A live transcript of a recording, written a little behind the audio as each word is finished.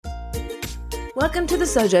Welcome to the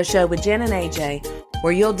Sojo Show with Jen and AJ,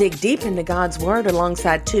 where you'll dig deep into God's Word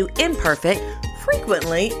alongside two imperfect,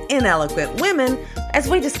 frequently ineloquent women as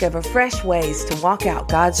we discover fresh ways to walk out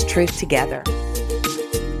God's truth together.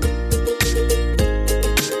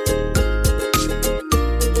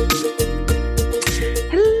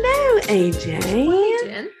 Hello, AJ. Hey,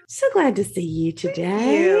 Jen. So glad to see you today.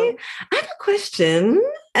 Thank you. I have a question,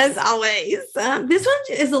 as always. This one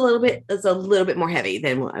is a little bit more heavy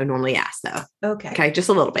than what I normally ask, though. Okay, just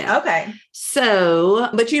a little bit. Okay. So,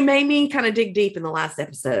 but you made me kind of dig deep in the last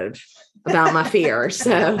episode about my fear.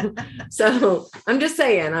 So I'm just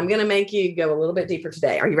saying, I'm going to make you go a little bit deeper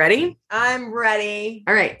today. Are you ready? I'm ready.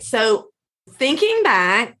 All right. So thinking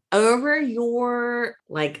back over your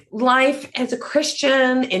life as a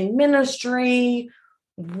Christian in ministry,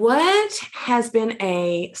 what has been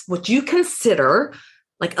what you consider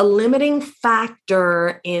like a limiting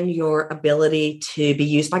factor in your ability to be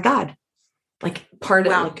used by God? Like part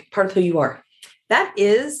of who you are. That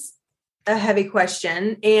is a heavy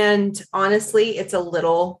question. And honestly, it's a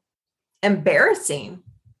little embarrassing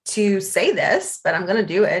to say this, but I'm going to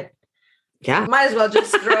do it. Yeah. Might as well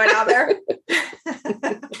just throw it out there.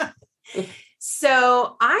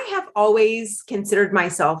 So I have always considered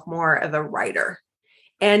myself more of a writer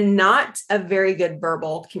and not a very good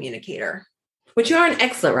verbal communicator. But you are an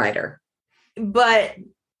excellent writer. But,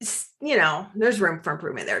 there's room for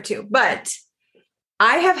improvement there too. But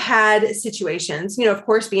I have had situations, of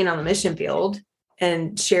course, being on the mission field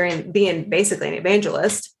and being basically an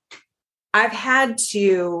evangelist, I've had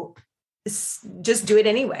to just do it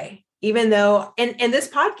anyway, even though, and this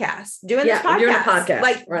podcast, doing this podcast. You're in a podcast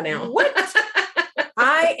like right now. What?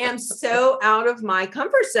 I am so out of my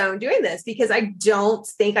comfort zone doing this because I don't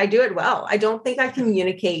think I do it well. I don't think I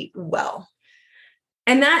communicate well.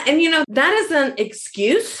 And that is an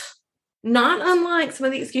excuse, not unlike some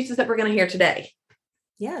of the excuses that we're going to hear today.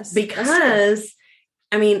 Yes. Because,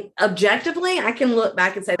 objectively, I can look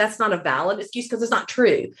back and say that's not a valid excuse because it's not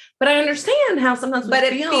true. But I understand how sometimes we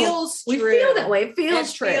feel that way. It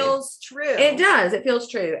feels true. It does. It feels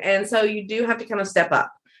true. And so you do have to kind of step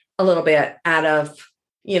up a little bit out of,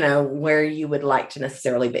 where you would like to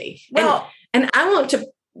necessarily be. Well, and I want to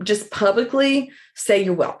just publicly say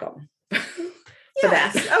you're welcome. For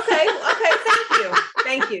that. Okay.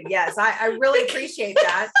 Thank you. Yes. I really appreciate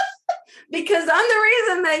that. Because I'm the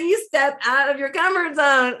reason that you step out of your comfort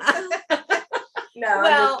zone. I'm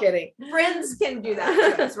just kidding. Friends can do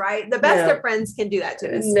that to us, right? The best of friends can do that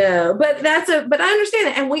to us. No, but I understand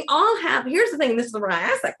it. And we all have, here's the thing. This is where I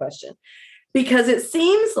asked that question, because it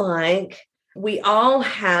seems like we all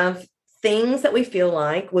have things that we feel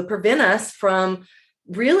like would prevent us from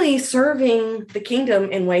really serving the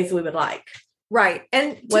kingdom in ways we would like. Right.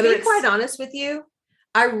 And to be quite honest with you,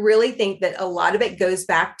 I really think that a lot of it goes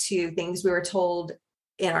back to things we were told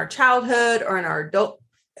in our childhood or in our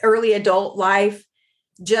early adult life,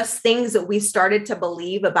 just things that we started to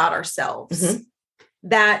believe about ourselves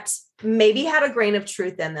that maybe had a grain of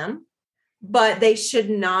truth in them, but they should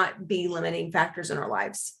not be limiting factors in our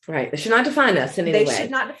lives. Right. They should not define us in any way. They should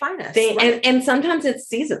not define us. And sometimes it's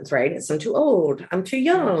seasons, right? I'm too old. I'm too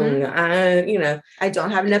young. I don't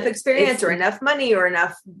have enough experience or enough money or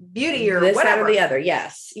enough beauty or this, whatever. That, or the other.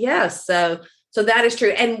 Yes. So that is true.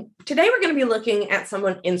 And today we're going to be looking at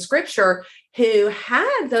someone in scripture who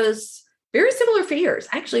had those very similar fears,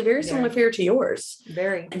 actually very similar fear to yours.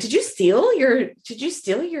 Very. Did you steal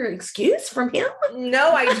your excuse from him?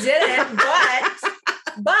 No, I didn't,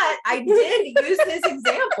 but I did use his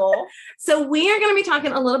example. So we are going to be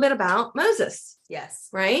talking a little bit about Moses. Yes.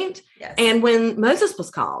 Right? Yes. And when Moses was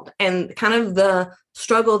called and kind of the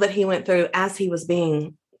struggle that he went through as he was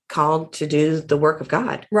being called to do the work of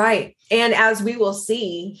God. Right. And as we will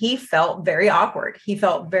see, he felt very awkward. He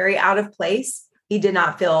felt very out of place. He did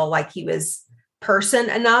not feel like he was person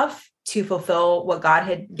enough to fulfill what God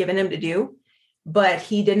had given him to do, but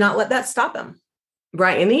he did not let that stop him.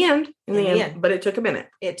 Right. In the end. But it took a minute.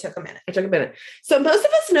 So most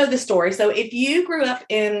of us know this story. So if you grew up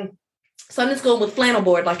in Sunday school with flannel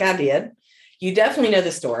board like I did, you definitely know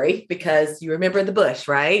the story because you remember the bush,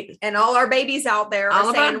 right? And all our babies out there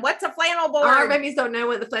are saying, what's a flannel board? Our babies don't know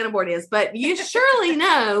what the flannel board is, but you surely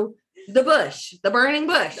know the bush, the burning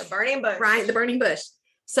bush. The burning bush. Right, the burning bush.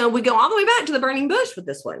 So we go all the way back to the burning bush with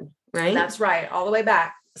this one, right? That's right, all the way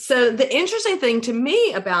back. So the interesting thing to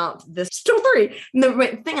me about this story,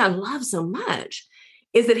 the thing I love so much,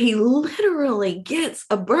 is that he literally gets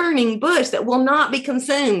a burning bush that will not be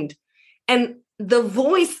consumed. And the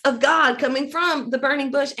voice of God coming from the burning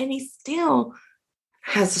bush, and he still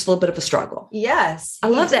has this little bit of a struggle. Yes. I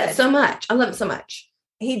love that so much. I love it so much.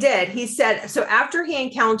 He did. He said, so after he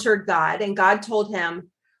encountered God and God told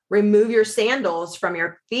him, remove your sandals from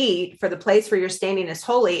your feet, for the place where you're standing is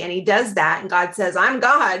holy. And he does that. And God says, I'm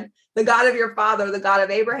God, the God of your father, the God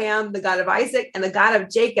of Abraham, the God of Isaac, and the God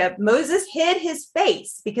of Jacob. Moses hid his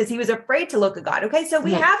face because he was afraid to look at God. Okay, so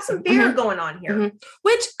we have some fear going on here.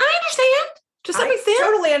 Which I understand to some extent.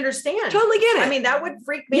 Totally understand. Totally get it. I mean, that would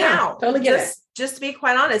freak me out. Totally get it. Just to be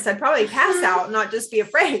quite honest, I'd probably pass out, not just be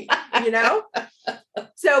afraid,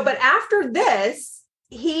 So, but after this,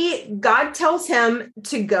 God tells him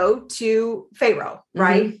to go to Pharaoh,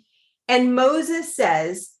 right? And Moses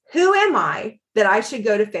says, who am I that I should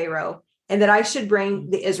go to Pharaoh and that I should bring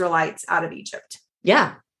the Israelites out of Egypt?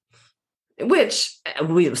 Yeah. Which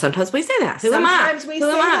sometimes we say that. Who am I? Sometimes we say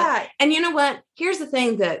that. And you know what? Here's the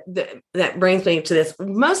thing that brings me to this.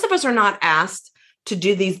 Most of us are not asked to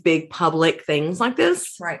do these big public things like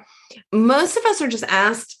this. Right. Most of us are just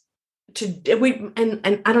asked to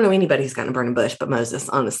and I don't know anybody who's gotten a burning bush but Moses,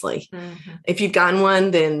 honestly. If you've gotten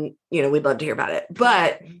one, then we'd love to hear about it.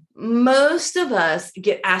 But most of us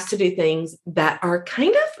get asked to do things that are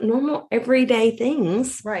kind of normal everyday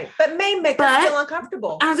things. Right. But may make us feel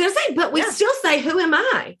uncomfortable. I was gonna say, but we still say, who am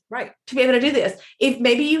I? Right. To be able to do this. If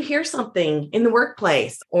maybe you hear something in the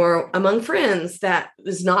workplace or among friends that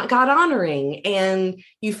is not God honoring, and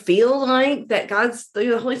you feel like that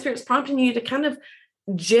the Holy Spirit's prompting you to kind of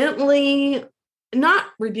gently not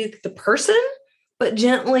rebuke the person, but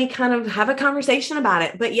gently kind of have a conversation about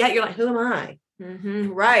it. But yet you're like, who am I?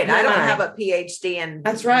 Right. I don't have a PhD in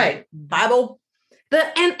that's right. Bible.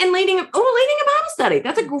 And leading a Bible study.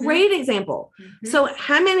 That's a great example. So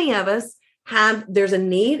how many of us there's a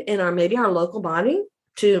need in our local body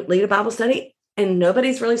to lead a Bible study, and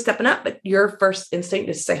nobody's really stepping up, but your first instinct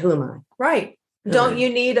is to say, who am I? Right. Don't you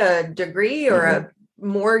need a degree or a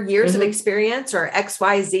more years of experience or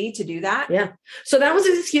XYZ to do that? Yeah. So that was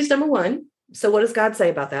excuse number one. So what does God say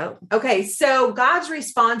about that? Okay. So God's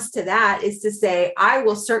response to that is to say, I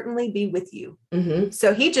will certainly be with you.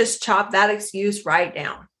 So he just chopped that excuse right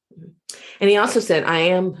down. And he also said, I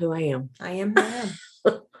am who I am. I am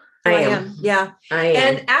who I am. Yeah. I am.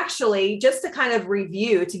 And actually, just to kind of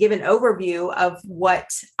review, to give an overview of what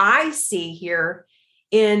I see here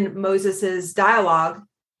in Moses's dialogue,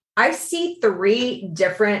 I see 3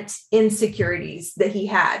 different insecurities that he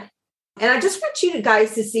had. And I just want you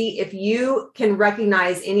guys to see if you can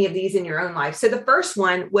recognize any of these in your own life. So the first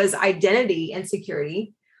one was identity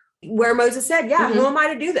insecurity, where Moses said, who am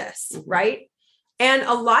I to do this? Right. And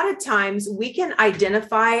a lot of times we can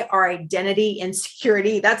identify our identity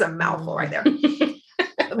insecurity. That's a mouthful right there.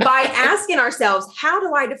 By asking ourselves, how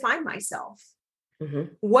do I define myself?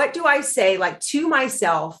 What do I say to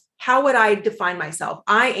myself? How would I define myself?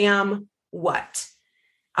 I am what?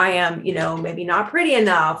 I am, maybe not pretty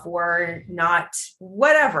enough or not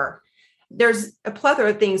whatever. There's a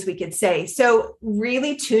plethora of things we could say. So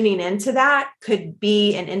really tuning into that could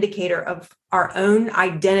be an indicator of our own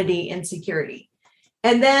identity insecurity.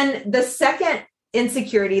 And then the second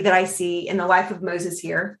insecurity that I see in the life of Moses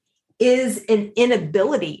here is an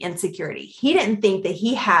inability insecurity. He didn't think that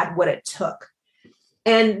he had what it took.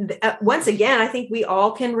 And once again, I think we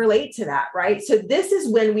all can relate to that, right? So this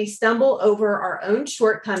is when we stumble over our own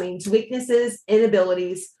shortcomings, weaknesses,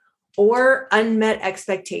 inabilities, or unmet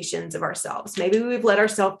expectations of ourselves. Maybe we've let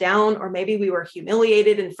ourselves down, or maybe we were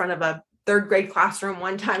humiliated in front of a 3rd grade classroom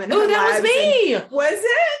one time. Oh, that was me. Was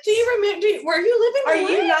it? Do you remember? Were you living?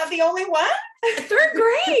 Are you not the only one? 3rd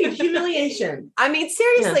grade humiliation. I mean,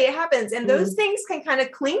 seriously, it happens. And those things can kind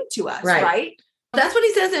of cling to us, right? That's what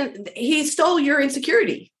he says. And he stole your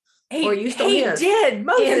insecurity. Or you stole his. He did.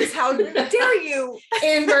 Moses, how dare you?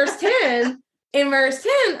 In verse 10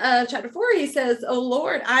 of chapter 4, he says, oh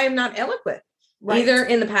Lord, I am not eloquent, either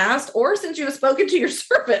in the past or since you have spoken to your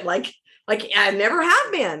servant. Like I never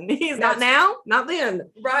have been. He's not now, not then.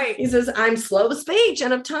 Right. He says, I'm slow of speech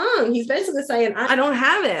and of tongue. He's basically saying, I don't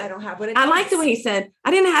have it. I don't have what it I is. like the way he said,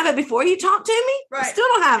 I didn't have it before you talked to me. Right. I still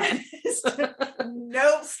don't have it.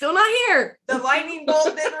 Nope. Still not here. The lightning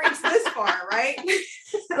bolt didn't reach this far, right?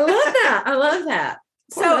 I love that.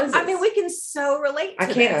 Poor Moses. I mean, we can so relate to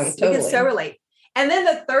this. Totally. We can so relate. And then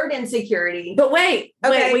the third insecurity. But wait,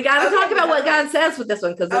 we got to talk about what God says with this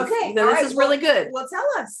one, because this is really good. Well, tell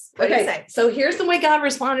us. What do you say? So here's the way God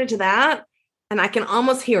responded to that, and I can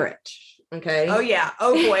almost hear it. Okay. Oh, yeah.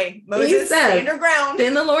 Oh, boy. Moses, stand your ground.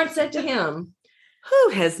 Then the Lord said to him, who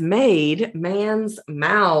has made man's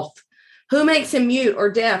mouth? Who makes him mute or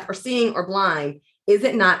deaf or seeing or blind? Is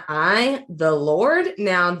it not I, the Lord?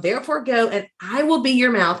 Now, therefore, go, and I will be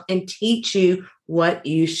your mouth and teach you what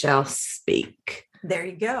you shall speak. There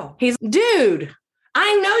you go. Dude,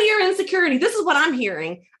 I know your insecurity. This is what I'm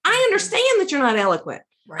hearing. I understand that you're not eloquent.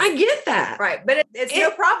 Right. I get that. Right. But it's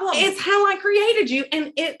no problem. It's how I created you.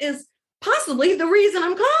 And it is possibly the reason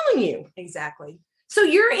I'm calling you. Exactly. So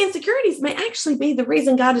your insecurities may actually be the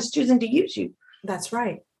reason God is choosing to use you. That's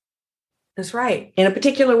right. That's right. In a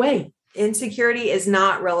particular way. Insecurity is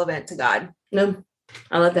not relevant to God. No,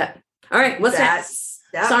 I love that. All right. What's next?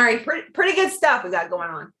 Sorry. Pretty good stuff we got going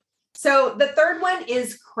on. So the third one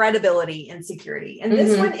is credibility insecurity. And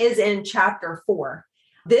this one is in chapter 4.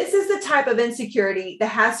 This is the type of insecurity that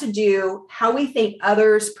has to do how we think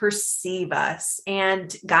others perceive us.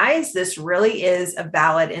 And guys, this really is a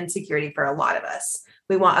valid insecurity for a lot of us.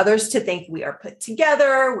 We want others to think we are put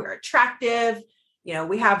together, we're attractive. You know,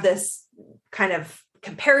 we have this kind of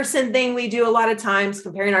comparison thing we do a lot of times,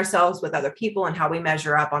 comparing ourselves with other people and how we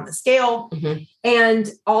measure up on the scale. And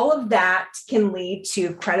all of that can lead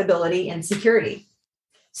to credibility insecurity.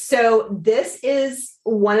 So this is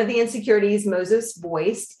one of the insecurities Moses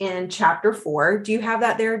voiced in chapter 4. Do you have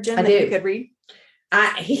that there, Jen, that you could read?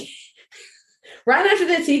 Right after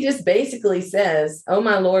this, he just basically says, oh,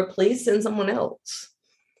 my Lord, please send someone else.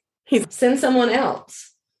 He sends someone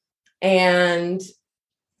else. And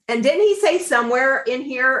didn't he say somewhere in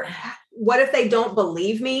here, what if they don't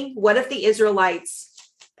believe me? What if the Israelites,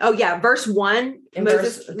 verse 1,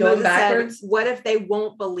 Moses backwards. Said, what if they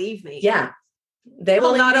won't believe me? Yeah. They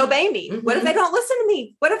will not obey me. What if they don't listen to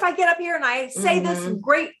me? What if I get up here and I say this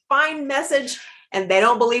great, fine message and they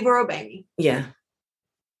don't believe or obey me? Yeah.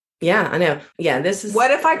 Yeah, I know. Yeah, this is. What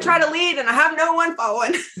if I try to lead and I have no one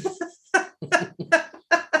following?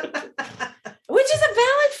 Which is a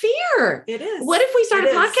valid fear. It is. What if we start a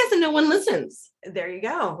podcast and no one listens? There you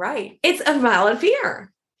go. Right. It's a valid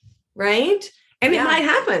fear. Right. And it might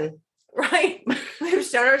happen. Right. We've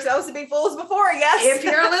shown ourselves to be fools before, yes. If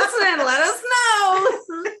you're listening, let us know.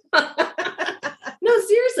 No,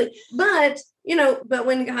 seriously. But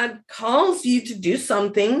when God calls you to do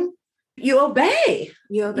something, you obey.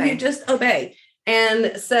 You just obey.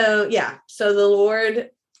 And so, so the Lord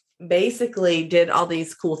basically did all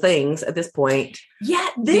these cool things at this point. Yeah.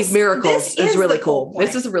 These miracles is really cool.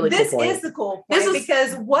 This is a really cool point. This is the cool point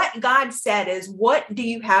because what God said is, what do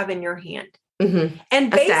you have in your hand?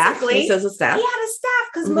 And basically, he says a staff. He had a staff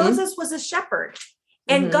because Moses was a shepherd.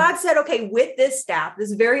 And God said, okay, with this staff,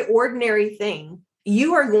 this very ordinary thing,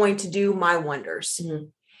 you are going to do my wonders.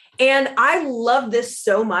 And I love this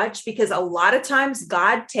so much because a lot of times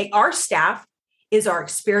God our staff is our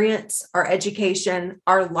experience, our education,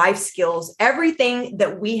 our life skills, everything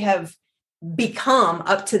that we have become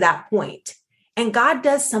up to that point. And God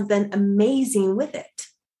does something amazing with it.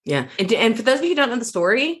 Yeah. And for those of you who don't know the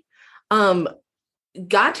story,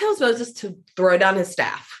 God tells Moses to throw down his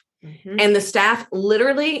staff, and the staff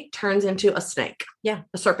literally turns into a snake. Yeah.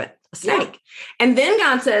 A serpent, a snake. Yeah. And then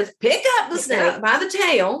God says, pick up the snake by the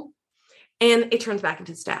tail, and it turns back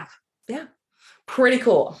into the staff. Yeah. Pretty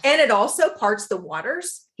cool. And it also parts the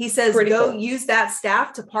waters. He says, use that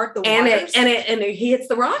staff to part the waters. And he hits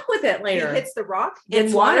the rock with it later. He hits the rock.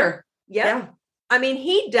 It's water. Yeah. I mean,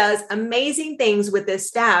 he does amazing things with this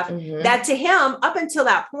staff that to him, up until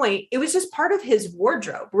that point, it was just part of his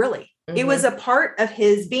wardrobe, really. It was a part of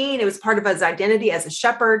his being. It was part of his identity as a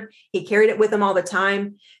shepherd. He carried it with him all the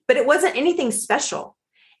time, but it wasn't anything special.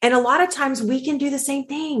 And a lot of times we can do the same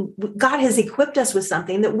thing. God has equipped us with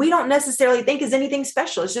something that we don't necessarily think is anything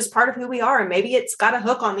special. It's just part of who we are. And maybe it's got a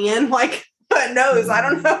hook on the end, like a nose. I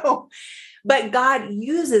don't know. But God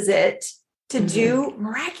uses it to do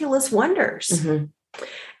miraculous wonders.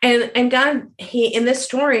 And God, in this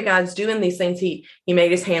story, God's doing these things. He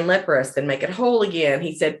made his hand leprous and make it whole again.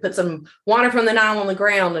 He said, put some water from the Nile on the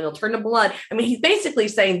ground and it'll turn to blood. I mean, he's basically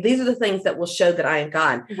saying these are the things that will show that I am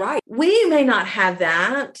God. Right. We may not have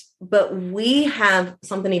that, but we have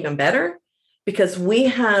something even better because we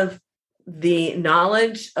have the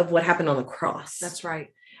knowledge of what happened on the cross. That's right.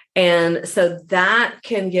 And so that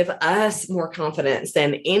can give us more confidence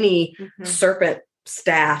than any serpent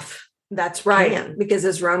staff. That's right. Because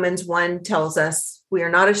as Romans 1 tells us, we are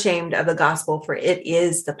not ashamed of the gospel, for it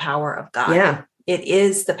is the power of God. Yeah. It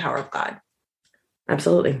is the power of God.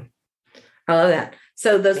 Absolutely. I love that.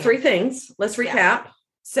 So those three things, let's recap. Yeah.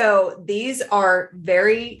 So these are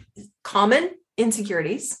very common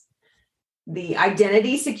insecurities: the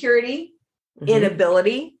identity security,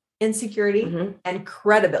 inability insecurity, and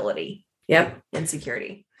credibility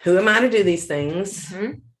insecurity. Who am I to do these things?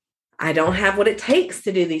 I don't have what it takes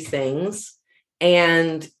to do these things.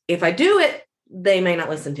 And if I do it, they may not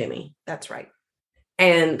listen to me. That's right.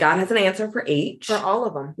 And God has an answer for each. For all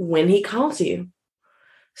of them. When he calls you.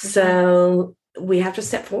 So we have to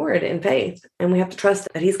step forward in faith and we have to trust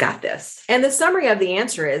that he's got this. And the summary of the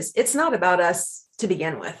answer is it's not about us to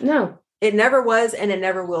begin with. No, it never was. And it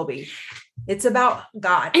never will be. It's about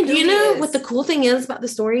God. And do you know what the cool thing is about the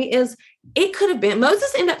story is it could have been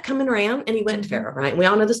Moses ended up coming around and he went to Pharaoh, right? We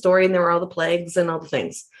all know the story and there were all the plagues and all the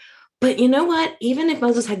things. But you know what? Even if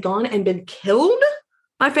Moses had gone and been killed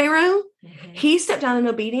by Pharaoh, he stepped down in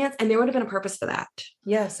obedience and there would have been a purpose for that.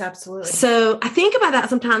 Yes, absolutely. So I think about that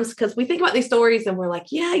sometimes because we think about these stories and we're like,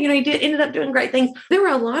 yeah, he ended up doing great things. There were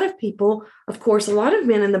a lot of people, of course, a lot of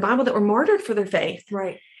men in the Bible that were martyred for their faith.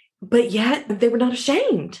 Right. But yet they were not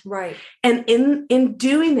ashamed. Right. And in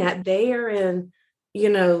doing that, they are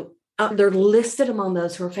they're listed among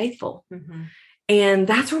those who are faithful. And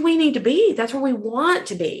that's where we need to be. That's where we want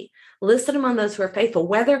to be, listed among those who are faithful,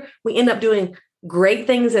 whether we end up doing great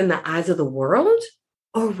things in the eyes of the world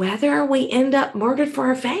or whether we end up martyred for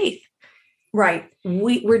our faith. Right.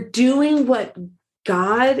 We're doing what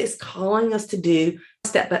God is calling us to do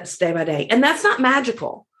step by day. And that's not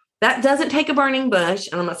magical. That doesn't take a burning bush.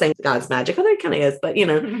 And I'm not saying God's magic, although it kind of is, but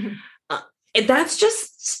that's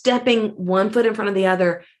just stepping one foot in front of the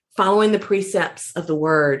other, following the precepts of the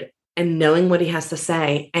word and knowing what he has to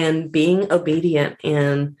say and being obedient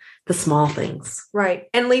in the small things. Right.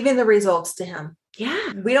 And leaving the results to him.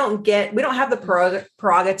 Yeah. We don't have the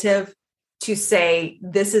prerogative to say,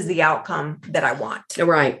 this is the outcome that I want.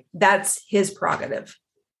 Right. That's his prerogative.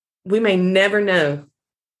 We may never know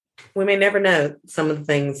some of the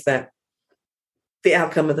things the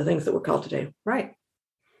outcome of the things that we're called to do. Right.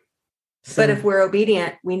 So, but if we're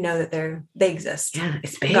obedient, we know that they exist. Yeah,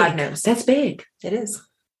 it's big. God knows. That's big. It is.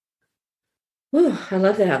 Ooh, I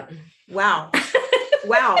love that. Wow.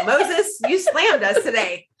 Wow. Moses, you slammed us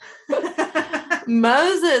today.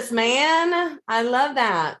 Moses, man. I love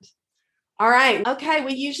that. All right. Okay.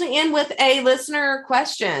 We usually end with a listener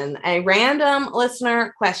question, a random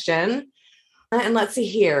listener question. And let's see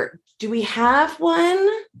here. Do we have one?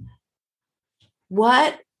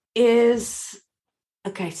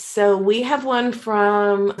 Okay, so we have one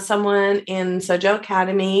from someone in Sojo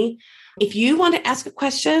Academy. If you want to ask a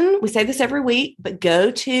question, we say this every week, but go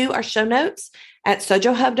to our show notes at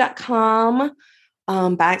sojohub.com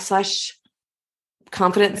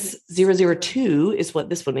 /confidence 002 is what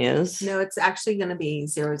this one is. No, it's actually going to be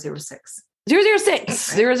 006.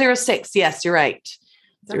 006. Right. 006. Yes, you're right.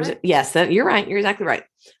 Right? Yes, you're right. You're exactly right.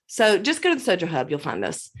 So just go to the Sojo Hub. You'll find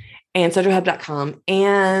us and sojohub.com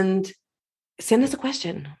and send us a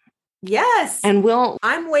question. Yes. And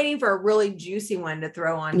I'm waiting for a really juicy one to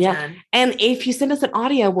throw on. Yeah. Jen. And if you send us an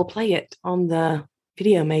audio, we'll play it on the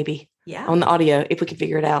video, maybe. Yeah. On the audio, if we can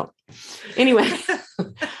figure it out. Anyway.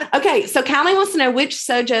 Okay. So Callie wants to know which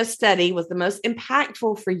Sojo study was the most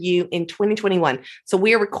impactful for you in 2021. So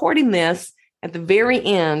we are recording this at the very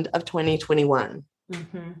end of 2021.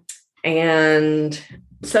 And at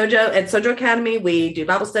Sojo Academy, we do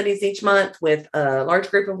Bible studies each month with a large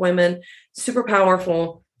group of women, super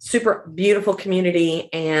powerful, super beautiful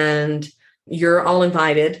community. And you're all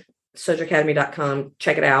invited, sojoacademy.com,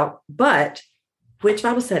 check it out. But which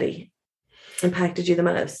Bible study impacted you the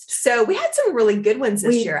most? So we had some really good ones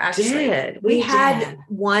this year, actually. We had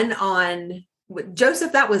one on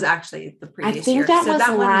Joseph. That was actually the previous year. I think that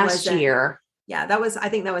was last year. Yeah, I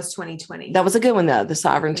think that was 2020. That was a good one, though, the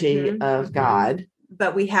sovereignty of God.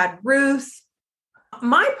 But we had Ruth.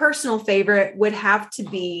 My personal favorite would have to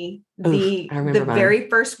be the very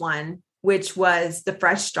first one, which was the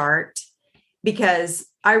Fresh Start, because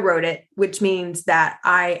I wrote it, which means that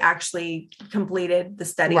I actually completed the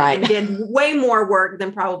study and did way more work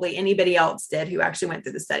than probably anybody else did who actually went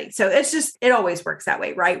through the study. So it always works that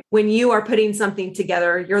way, right? When you are putting something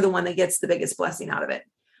together, you're the one that gets the biggest blessing out of it.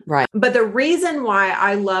 Right. But the reason why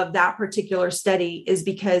I love that particular study is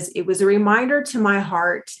because it was a reminder to my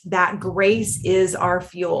heart that grace is our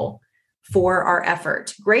fuel for our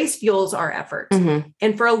effort. Grace fuels our effort.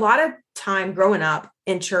 And for a lot of time growing up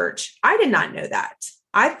in church, I did not know that.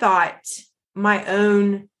 I thought my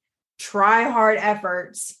own try hard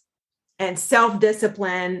efforts and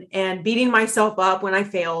self-discipline and beating myself up when I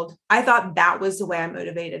failed, I thought that was the way I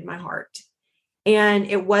motivated my heart. And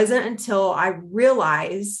it wasn't until I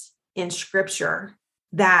realized in scripture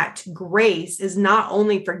that grace is not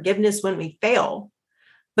only forgiveness when we fail,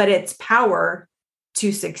 but it's power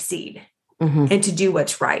to succeed and to do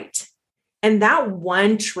what's right. And that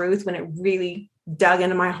one truth, when it really dug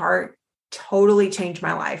into my heart, totally changed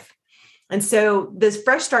my life. And so this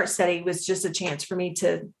Fresh Start study was just a chance for me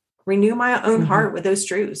to renew my own heart with those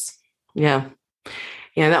truths. Yeah.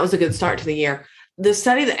 Yeah, that was a good start to the year. the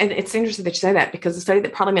study that, and it's interesting that you say that, because the study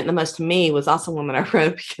that probably meant the most to me was also one that I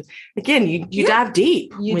wrote, because again, you dive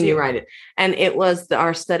deep when you write it. And it was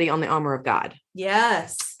our study on the armor of God.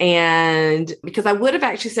 Yes. And because I would have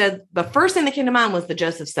actually said the first thing that came to mind was the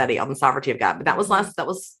Joseph study on the sovereignty of God, but that was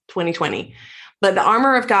 2020. But the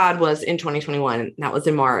armor of God was in 2021. That was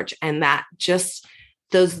in March. And that just,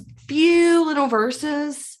 those few little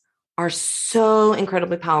verses are so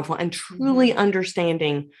incredibly powerful, and truly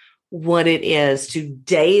understanding what it is to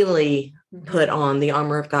daily put on the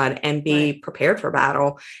armor of God and be prepared for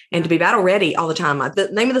battle, and to be battle ready all the time. The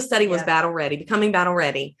name of the study was Battle Ready, becoming battle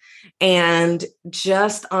ready. And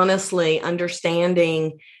just honestly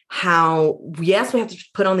understanding how, yes, we have to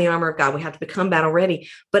put on the armor of God. We have to become battle ready.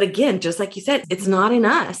 But again, just like you said, it's not in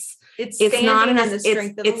us. It's not in us. The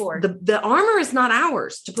strength of the Lord. The armor is not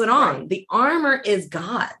ours to put on. Right. The armor is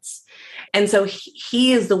God's. And so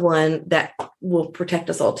he is the one that will protect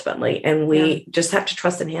us ultimately. And we just have to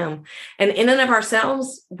trust in him. And in and of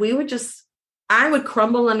ourselves, I would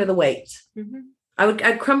crumble under the weight. Mm-hmm.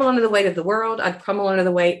 I'd crumble under the weight of the world. I'd crumble under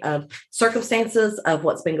the weight of circumstances, of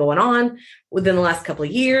what's been going on within the last couple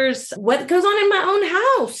of years, what goes on in my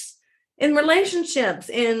own house, in relationships,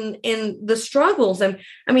 in the struggles. And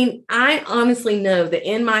I mean, I honestly know that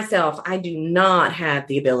in myself, I do not have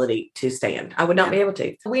the ability to stand. I would not be able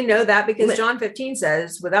to. We know that because John 15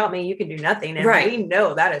 says, without me, you can do nothing. And we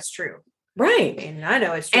know that is true. Right. And I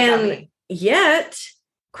know it's true. And yet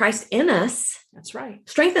Christ in us, that's right,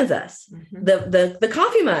 strengthens us. Mm-hmm. The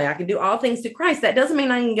coffee mug, I can do all things through Christ. That doesn't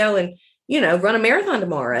mean I can go and, run a marathon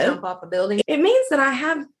tomorrow. Jump off a building. It means that I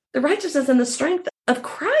have the righteousness and the strength of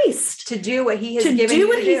Christ to do what he has given you to do.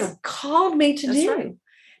 What he's called me to do. Right.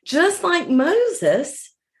 Just like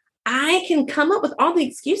Moses, I can come up with all the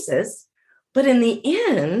excuses, but in the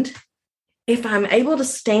end, if I'm able to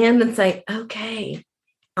stand and say, okay,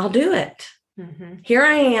 I'll do it. Mm-hmm. Here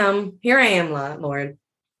I am, Lord,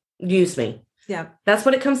 use me. Yeah. That's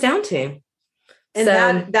what it comes down to.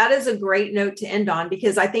 And that is a great note to end on,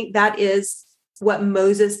 because I think that is what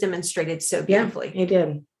Moses demonstrated so beautifully. Yeah, he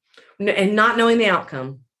did. And not knowing the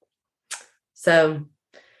outcome. So,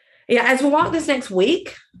 as we walk this next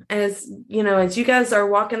week, as you guys are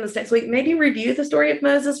walking this next week, maybe review the story of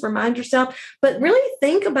Moses, remind yourself, but really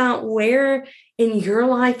think about where in your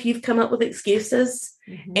life you've come up with excuses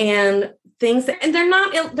and things that, and they're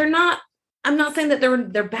not, I'm not saying that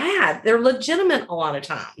they're bad. They're legitimate a lot of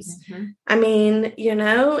times. Mm-hmm. I mean,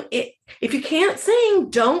 if you can't sing,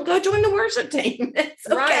 don't go join the worship team. It's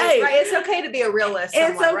okay. Right. It's okay to be a realist.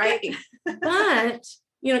 It's okay. Right? But,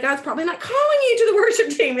 God's probably not calling you to the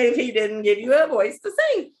worship team if he didn't give you a voice to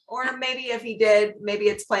sing. Or maybe if he did, maybe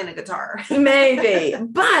it's playing a guitar. Maybe.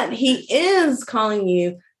 But he is calling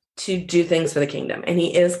you to do things for the kingdom. And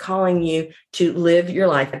he is calling you to live your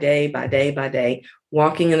life day by day by day,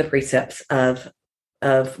 walking in the precepts of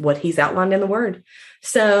what he's outlined in the word.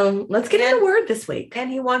 So let's get in the word this week.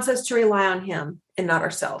 And he wants us to rely on him and not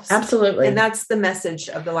ourselves. Absolutely. And that's the message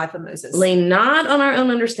of the life of Moses. Lean not on our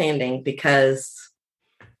own understanding, because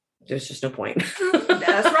there's just no point.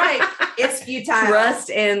 That's right. It's futile. Trust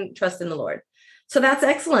in the Lord. So that's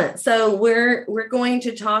excellent. So we're going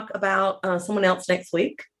to talk about someone else next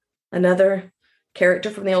week. Another character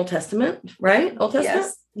from the Old Testament, right? Old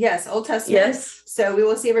Testament? Yes, Old Testament. Yes. So we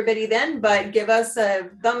will see everybody then, but give us a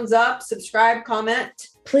thumbs up, subscribe, comment.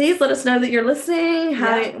 Please let us know that you're listening,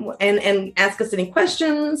 and ask us any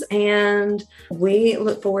questions. And we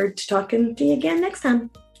look forward to talking to you again next time.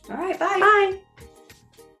 All right, bye. Bye.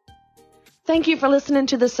 Thank you for listening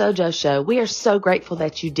to The Sojo Show. We are so grateful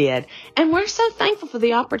that you did. And we're so thankful for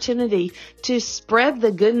the opportunity to spread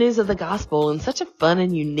the good news of the gospel in such a fun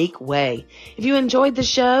and unique way. If you enjoyed the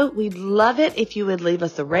show, we'd love it if you would leave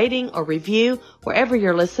us a rating or review wherever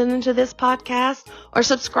you're listening to this podcast, or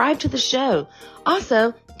subscribe to the show.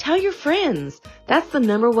 Also, tell your friends. That's the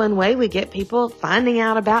number one way we get people finding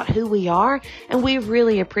out about who we are, and we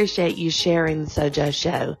really appreciate you sharing The Sojo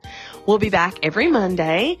Show. We'll be back every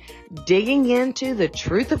Monday, digging into the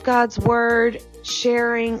truth of God's Word,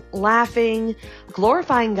 sharing, laughing,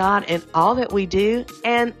 glorifying God in all that we do,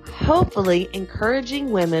 and hopefully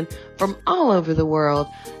encouraging women from all over the world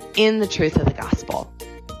in the truth of the gospel.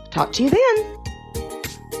 Talk to you then.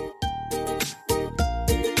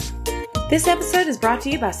 This episode is brought to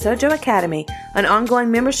you by Sojo Academy, an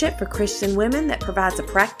ongoing membership for Christian women that provides a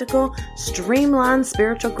practical, streamlined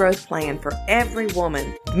spiritual growth plan for every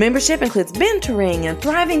woman. The membership includes mentoring and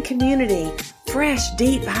thriving community, fresh,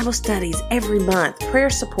 deep Bible studies every month, prayer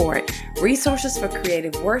support, resources for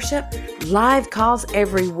creative worship, live calls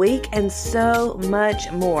every week, and so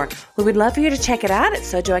much more. We would love for you to check it out at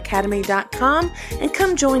sojoacademy.com and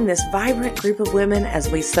come join this vibrant group of women as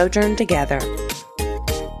we sojourn together.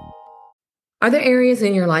 Are there areas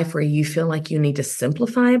in your life where you feel like you need to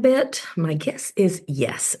simplify a bit? My guess is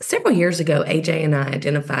yes. Several years ago, AJ and I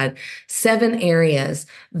identified 7 areas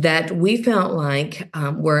that we felt like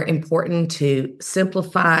were important to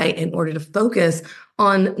simplify in order to focus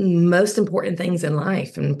on most important things in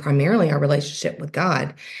life, and primarily our relationship with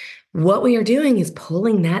God. What we are doing is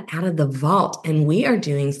pulling that out of the vault, and we are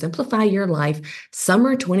doing Simplify Your Life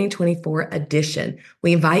Summer 2024 edition.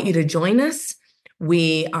 We invite you to join us.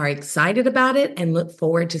 We are excited about it and look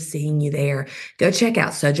forward to seeing you there. Go check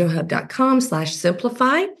out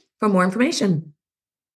sojohub.com/simplify for more information.